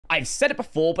I've said it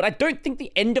before, but I don't think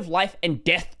the end of life and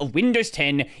death of Windows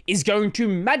 10 is going to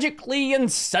magically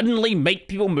and suddenly make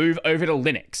people move over to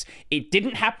Linux. It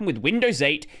didn't happen with Windows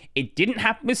 8, it didn't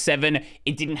happen with 7,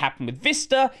 it didn't happen with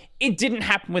Vista, it didn't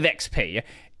happen with XP.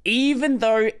 Even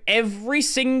though every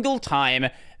single time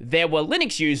there were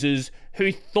Linux users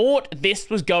who thought this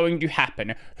was going to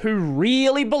happen, who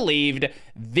really believed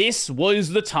this was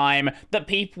the time that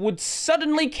people would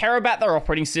suddenly care about their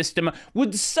operating system,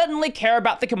 would suddenly care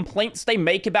about the complaints they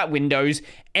make about Windows,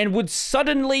 and would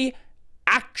suddenly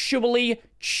actually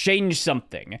change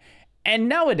something. And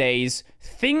nowadays,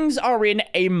 things are in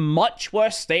a much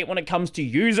worse state when it comes to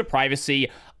user privacy.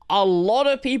 A lot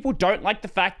of people don't like the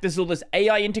fact there's all this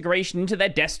AI integration into their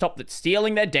desktop that's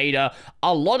stealing their data.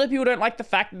 A lot of people don't like the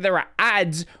fact that there are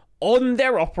ads on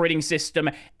their operating system.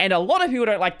 And a lot of people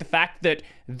don't like the fact that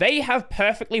they have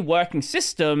perfectly working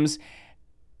systems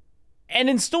and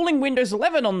installing Windows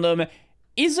 11 on them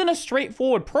isn't a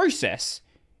straightforward process.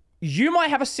 You might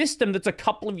have a system that's a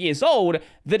couple of years old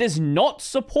that is not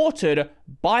supported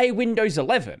by Windows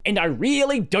 11. And I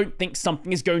really don't think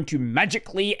something is going to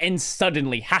magically and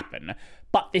suddenly happen.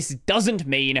 But this doesn't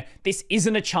mean this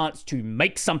isn't a chance to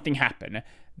make something happen.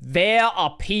 There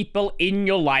are people in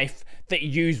your life that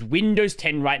use Windows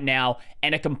 10 right now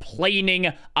and are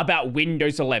complaining about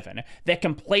Windows 11. They're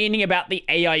complaining about the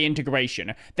AI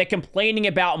integration. They're complaining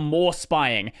about more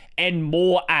spying and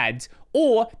more ads,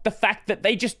 or the fact that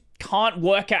they just can't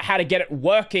work out how to get it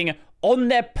working on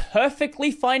their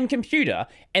perfectly fine computer,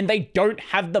 and they don't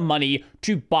have the money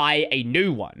to buy a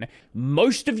new one.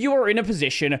 Most of you are in a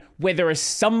position where there is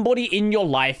somebody in your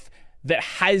life that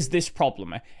has this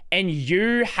problem, and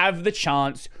you have the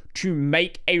chance to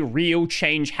make a real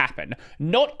change happen.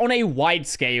 Not on a wide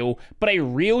scale, but a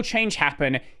real change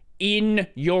happen in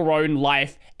your own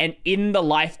life and in the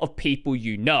life of people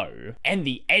you know. And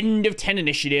the End of 10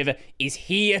 initiative is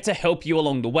here to help you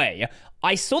along the way.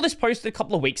 I saw this posted a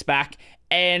couple of weeks back,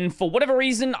 and for whatever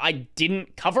reason, I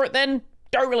didn't cover it then.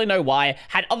 Don't really know why.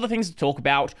 Had other things to talk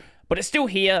about, but it's still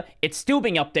here. It's still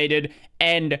being updated,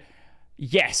 and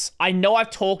yes, I know I've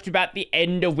talked about the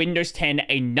end of Windows 10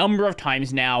 a number of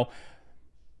times now,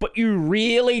 but you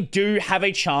really do have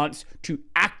a chance to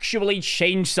actually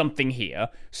change something here.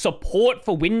 Support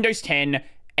for Windows 10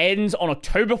 ends on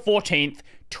October 14th,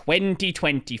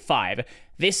 2025.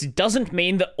 This doesn't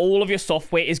mean that all of your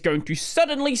software is going to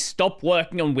suddenly stop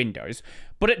working on Windows,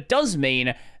 but it does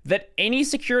mean that any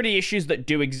security issues that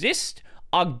do exist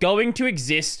are going to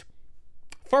exist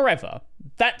forever.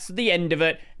 That's the end of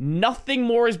it. Nothing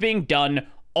more is being done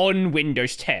on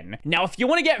Windows 10. Now, if you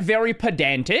want to get very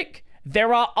pedantic,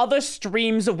 there are other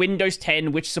streams of Windows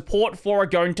 10 which support for are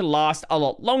going to last a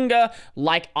lot longer,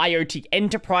 like IoT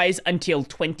Enterprise until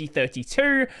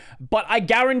 2032, but I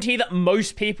guarantee that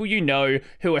most people you know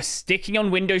who are sticking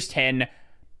on Windows 10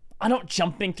 are not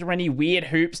jumping through any weird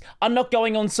hoops, are not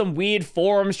going on some weird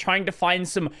forums trying to find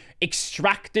some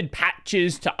extracted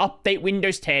patches to update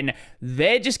Windows 10.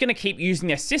 They're just going to keep using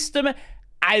their system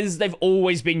as they've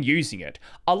always been using it.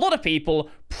 A lot of people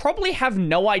probably have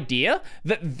no idea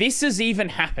that this is even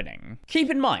happening. Keep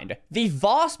in mind, the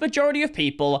vast majority of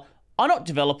people are not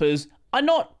developers, are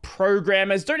not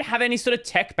programmers, don't have any sort of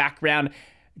tech background,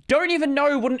 don't even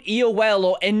know what an EOL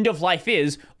or end of life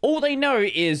is. All they know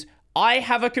is, I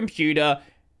have a computer,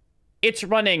 it's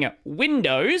running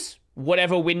Windows,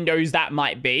 whatever Windows that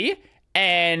might be,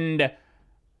 and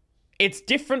it's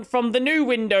different from the new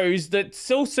Windows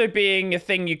that's also being a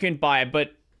thing you can buy,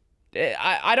 but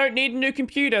I don't need a new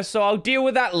computer, so I'll deal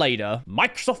with that later.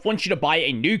 Microsoft wants you to buy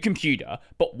a new computer,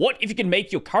 but what if you can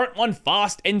make your current one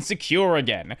fast and secure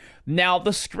again? Now,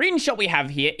 the screenshot we have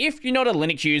here, if you're not a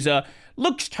Linux user,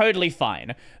 looks totally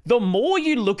fine. The more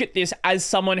you look at this as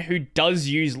someone who does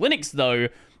use Linux, though,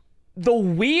 the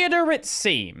weirder it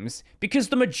seems, because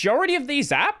the majority of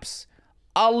these apps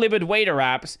are libadwaita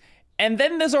apps, and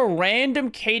then there's a random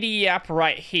KDE app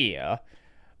right here.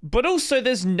 But also,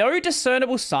 there's no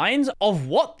discernible signs of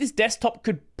what this desktop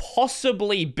could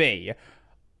possibly be.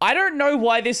 I don't know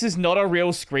why this is not a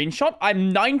real screenshot.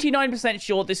 I'm 99%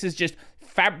 sure this is just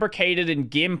fabricated in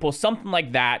GIMP or something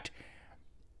like that.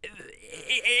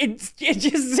 It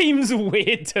just seems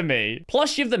weird to me.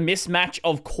 Plus, you have the mismatch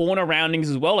of corner roundings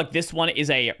as well. Like, this one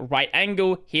is a right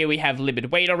angle. Here we have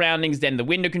libadwaita roundings. Then the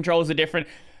window controls are different.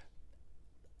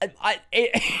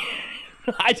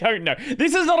 I don't know.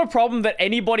 This is not a problem that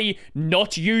anybody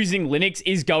not using Linux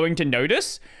is going to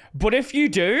notice. But if you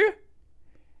do,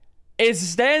 It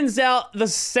stands out the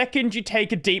second you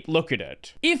take a deep look at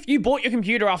it. If you bought your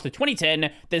computer after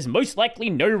 2010, there's most likely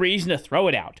no reason to throw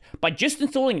it out. By just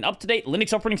installing an up-to-date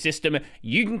Linux operating system,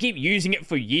 you can keep using it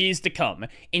for years to come.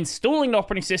 Installing an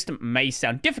operating system may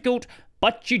sound difficult,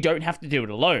 but you don't have to do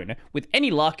it alone. With any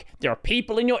luck, there are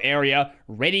people in your area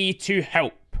ready to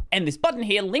help. And this button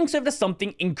here links over to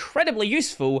something incredibly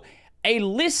useful, a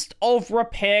list of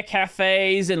repair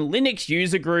cafes and Linux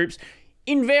user groups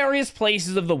in various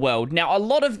places of the world. Now, a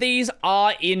lot of these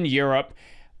are in Europe.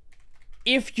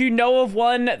 If you know of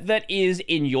one that is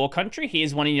in your country,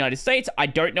 here's one in the United States. I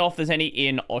don't know if there's any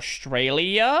in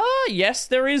Australia. Yes,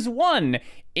 there is one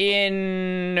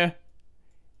in...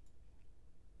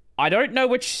 I don't know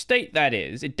which state that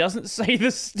is. It doesn't say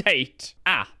the state.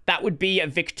 That would be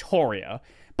Victoria.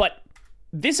 But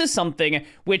this is something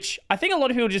which I think a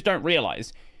lot of people just don't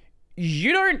realize.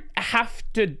 You don't have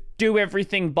to do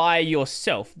everything by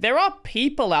yourself. There are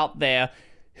people out there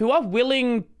who are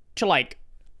willing to, like,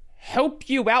 help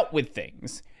you out with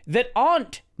things that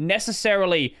aren't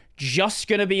necessarily just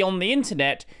going to be on the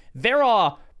internet. There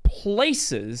are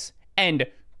places and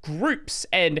groups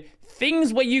and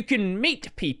things where you can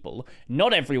meet people.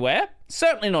 Not everywhere,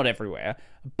 certainly not everywhere,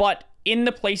 but in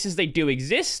the places they do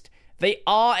exist, they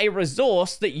are a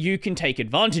resource that you can take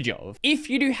advantage of. If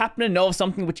you do happen to know of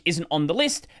something which isn't on the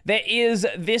list, there is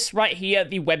this right here,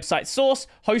 the website source,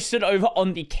 hosted over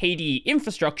on the KDE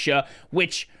infrastructure,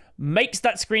 which makes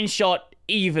that screenshot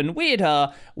even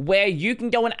weirder, where you can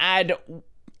go and add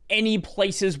any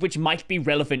places which might be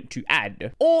relevant to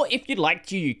add. Or if you'd like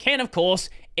to, you can, of course,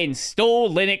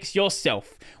 install Linux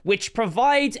yourself, which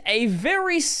provides a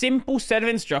very simple set of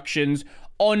instructions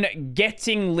on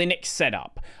getting Linux set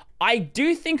up. I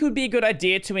do think it would be a good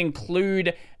idea to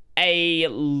include a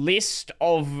list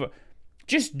of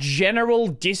just general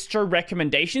distro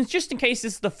recommendations, just in case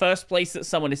this is the first place that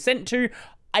someone is sent to.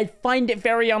 I find it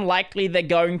very unlikely they're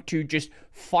going to just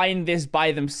find this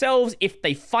by themselves. If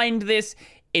they find this,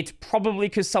 it's probably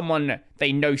because someone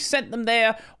they know sent them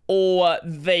there, or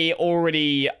they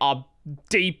already are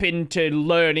deep into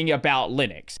learning about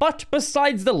Linux. But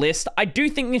besides the list, I do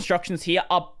think the instructions here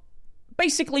are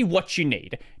basically what you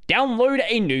need. Download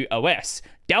a new OS.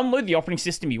 Download the operating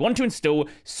system you want to install.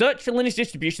 Search for Linux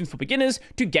distributions for beginners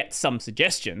to get some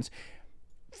suggestions.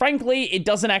 Frankly, it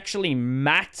doesn't actually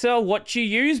matter what you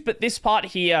use, but this part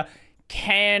here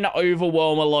can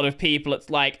overwhelm a lot of people. It's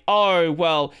like, oh,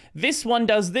 well, this one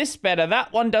does this better,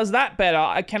 that one does that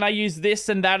better. Can I use this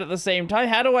and that at the same time?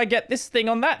 How do I get this thing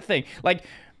on that thing? Like,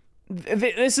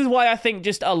 this is why I think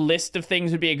just a list of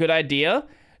things would be a good idea,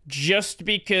 just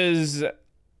because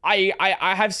I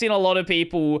have seen a lot of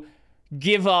people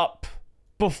give up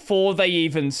before they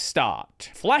even start.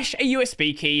 Flash a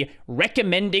USB key,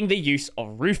 recommending the use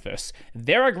of Rufus.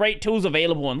 There are great tools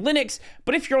available on Linux,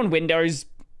 but if you're on Windows,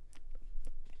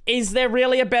 is there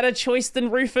really a better choice than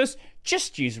Rufus?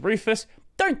 Just use Rufus.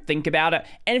 Don't think about it.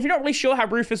 And if you're not really sure how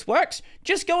Rufus works,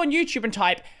 just go on YouTube and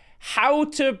type how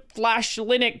to flash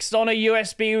Linux on a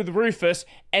USB with Rufus,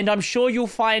 and I'm sure you'll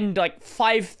find like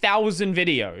 5,000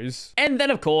 videos. And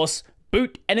then, of course,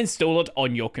 boot and install it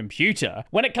on your computer.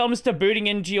 When it comes to booting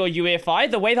into your UEFI,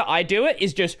 the way that I do it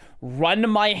is just run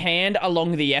my hand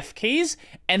along the F keys,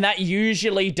 and that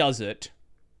usually does it.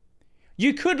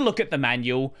 You could look at the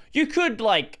manual. You could,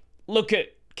 like, look at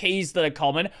keys that are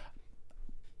common.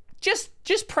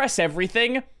 Just press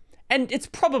everything, and it's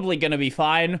probably gonna be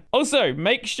fine. Also,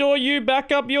 make sure you back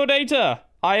up your data.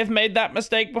 I have made that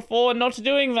mistake before, not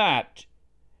doing that.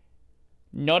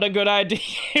 Not a good idea.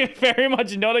 Very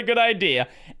much not a good idea.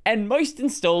 And most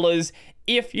installers,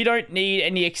 if you don't need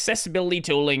any accessibility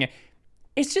tooling,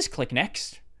 it's just click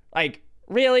next. Like,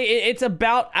 really, it's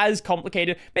about as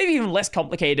complicated, maybe even less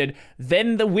complicated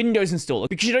than the Windows installer,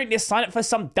 because you don't need to sign up for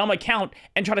some dumb account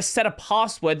and try to set a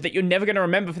password that you're never going to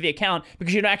remember for the account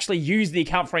because you don't actually use the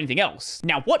account for anything else.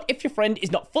 Now, what if your friend is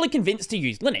not fully convinced to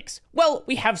use Linux? Well,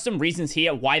 we have some reasons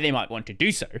here why they might want to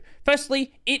do so.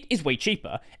 Firstly, it is way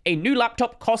cheaper. A new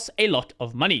laptop costs a lot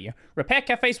of money. Repair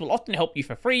cafes will often help you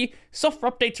for free.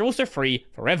 Software updates are also free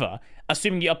forever,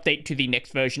 assuming you update to the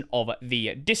next version of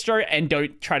the distro and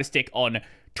don't try to stick on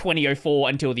 2004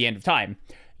 until the end of time.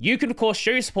 You can, of course,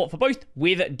 show your support for both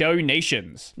with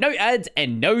donations. No ads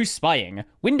and no spying.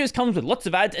 Windows comes with lots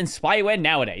of ads and spyware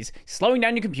nowadays, slowing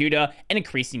down your computer and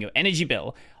increasing your energy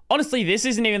bill. Honestly, this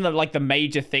isn't even the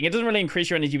major thing. It doesn't really increase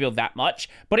your energy bill that much,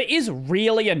 but it is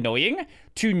really annoying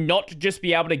to not just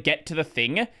be able to get to the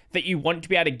thing that you want to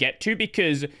be able to get to,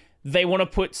 because they want to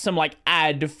put some like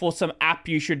ad for some app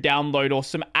you should download or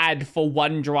some ad for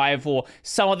OneDrive or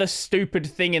some other stupid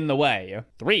thing in the way.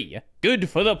 3. Good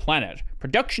for the planet.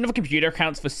 Production of a computer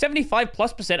accounts for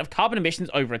 75+% of carbon emissions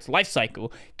over its life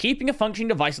cycle. Keeping a functioning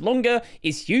device longer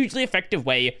is a hugely effective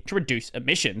way to reduce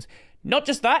emissions. Not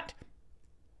just that,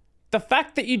 the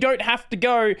fact that you don't have to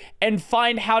go and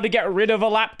find how to get rid of a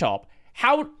laptop.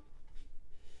 How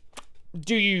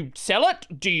do you sell it?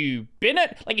 Do you bin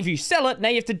it? Like, if you sell it, now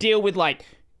you have to deal with, like,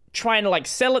 trying to, like,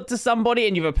 sell it to somebody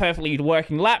and you have a perfectly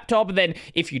working laptop. And then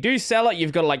if you do sell it,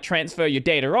 you've got to, like, transfer your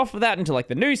data off of that into, like,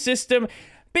 the new system.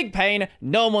 Big pain.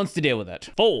 No one wants to deal with it.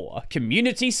 4.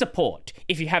 Community support.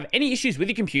 If you have any issues with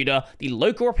your computer, the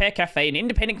local repair cafe and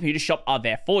independent computer shop are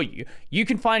there for you. You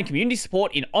can find community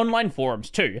support in online forums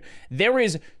too. There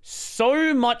is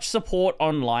so much support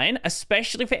online,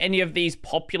 especially for any of these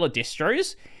popular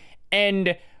distros.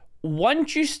 And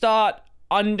once you start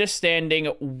understanding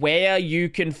where you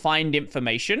can find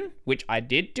information, which I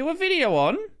did do a video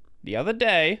on the other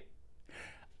day,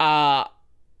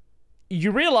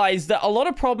 you realize that a lot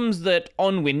of problems that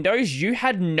on Windows you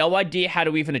had no idea how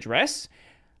to even address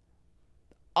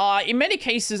are in many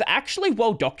cases actually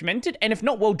well documented, and if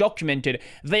not well documented,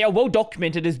 they are well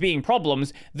documented as being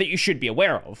problems that you should be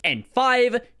aware of. And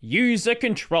 5, user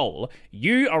control.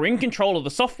 You are in control of the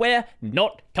software,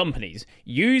 not companies.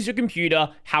 Use your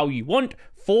computer how you want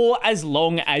for as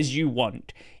long as you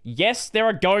want. Yes, there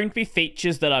are going to be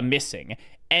features that are missing.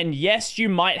 And yes, you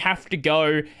might have to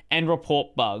go and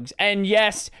report bugs. And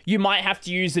yes, you might have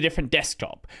to use a different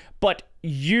desktop. But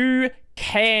you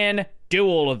can do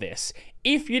all of this.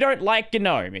 If you don't like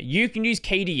GNOME, you can use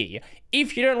KDE.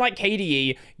 If you don't like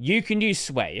KDE, you can use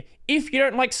Sway. If you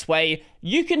don't like Sway,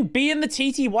 you can be in the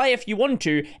TTY if you want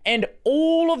to, and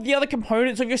all of the other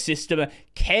components of your system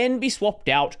can be swapped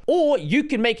out, or you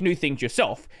can make new things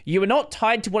yourself. You are not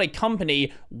tied to what a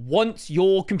company wants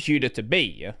your computer to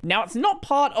be. Now, it's not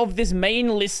part of this main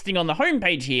listing on the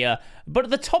homepage here, but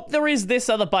at the top there is this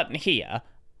other button here.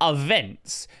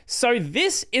 Events. So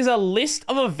this is a list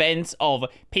of events of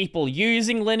people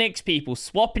using Linux, people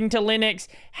swapping to Linux.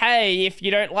 Hey, if you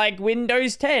don't like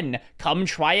Windows 10, come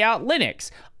try out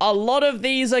Linux. A lot of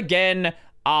these, again,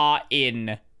 are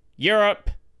in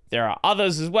Europe. There are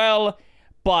others as well.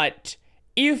 But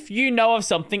if you know of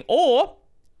something, or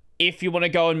if you want to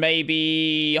go and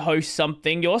maybe host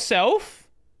something yourself,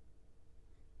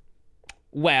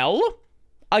 well,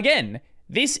 again,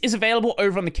 this is available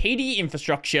over on the KDE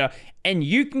infrastructure, and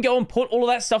you can go and put all of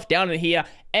that stuff down in here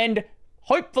and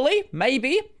hopefully,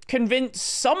 maybe, convince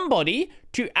somebody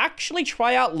to actually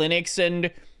try out Linux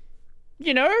and,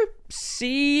 you know,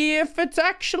 see if it's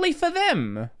actually for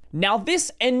them. Now,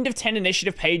 this End of 10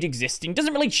 initiative page existing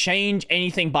doesn't really change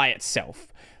anything by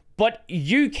itself, but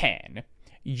you can.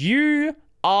 You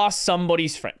are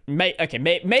somebody's friend.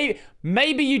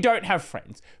 Maybe you don't have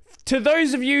friends. To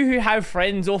those of you who have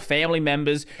friends or family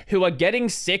members who are getting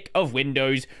sick of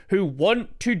Windows, who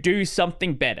want to do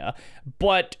something better,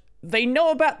 but they know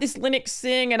about this Linux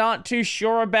thing and aren't too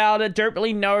sure about it, don't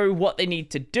really know what they need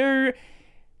to do,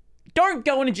 don't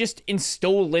go and just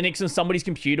install Linux on somebody's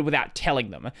computer without telling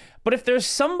them. But if there's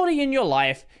somebody in your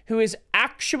life who is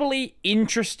actually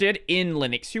interested in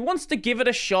Linux, who wants to give it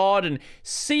a shot and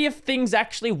see if things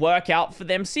actually work out for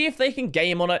them, see if they can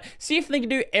game on it, see if they can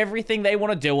do everything they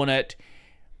want to do on it,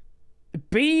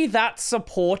 be that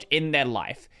support in their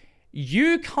life.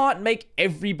 You can't make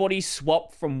everybody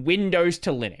swap from Windows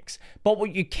to Linux, but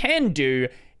what you can do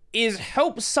is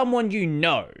help someone you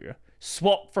know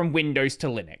swap from Windows to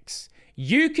Linux.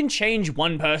 You can change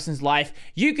one person's life,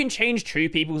 you can change 2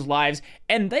 people's lives,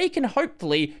 and they can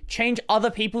hopefully change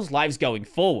other people's lives going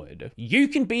forward. You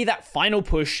can be that final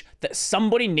push that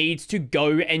somebody needs to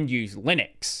go and use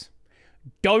Linux.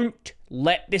 Don't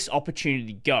let this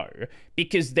opportunity go,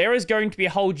 because there is going to be a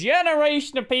whole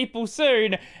generation of people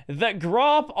soon that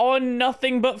grow up on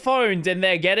nothing but phones, and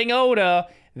they're getting older,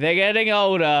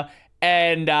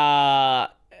 and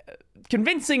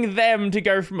convincing them to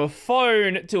go from a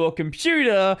phone to a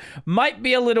computer might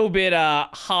be a little bit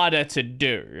harder to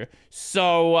do.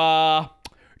 So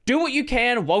do what you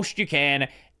can whilst you can,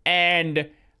 and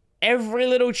every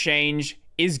little change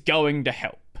is going to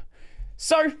help.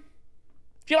 So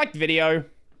if you liked the video,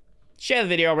 share the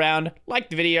video around, like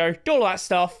the video, do all that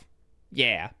stuff.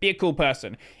 Yeah, be a cool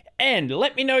person. And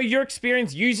let me know your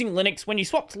experience using Linux when you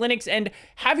swap to Linux, and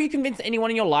have you convinced anyone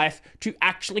in your life to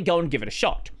actually go and give it a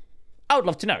shot? I would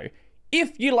love to know.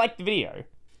 If you liked the video,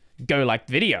 go like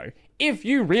the video. If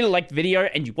you really liked the video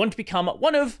and you want to become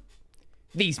one of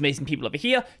these amazing people over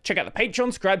here, check out the Patreon,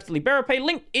 subscribe to the LiberaPay,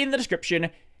 link in the description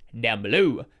down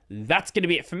below. that's going to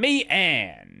be it for me,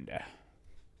 and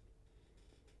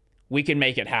we can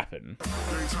make it happen.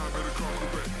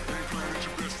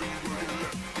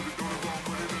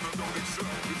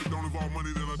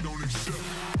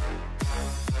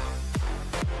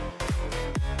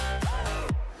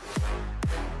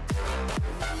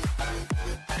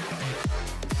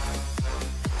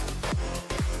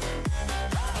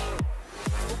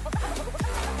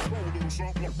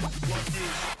 Something like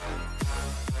this.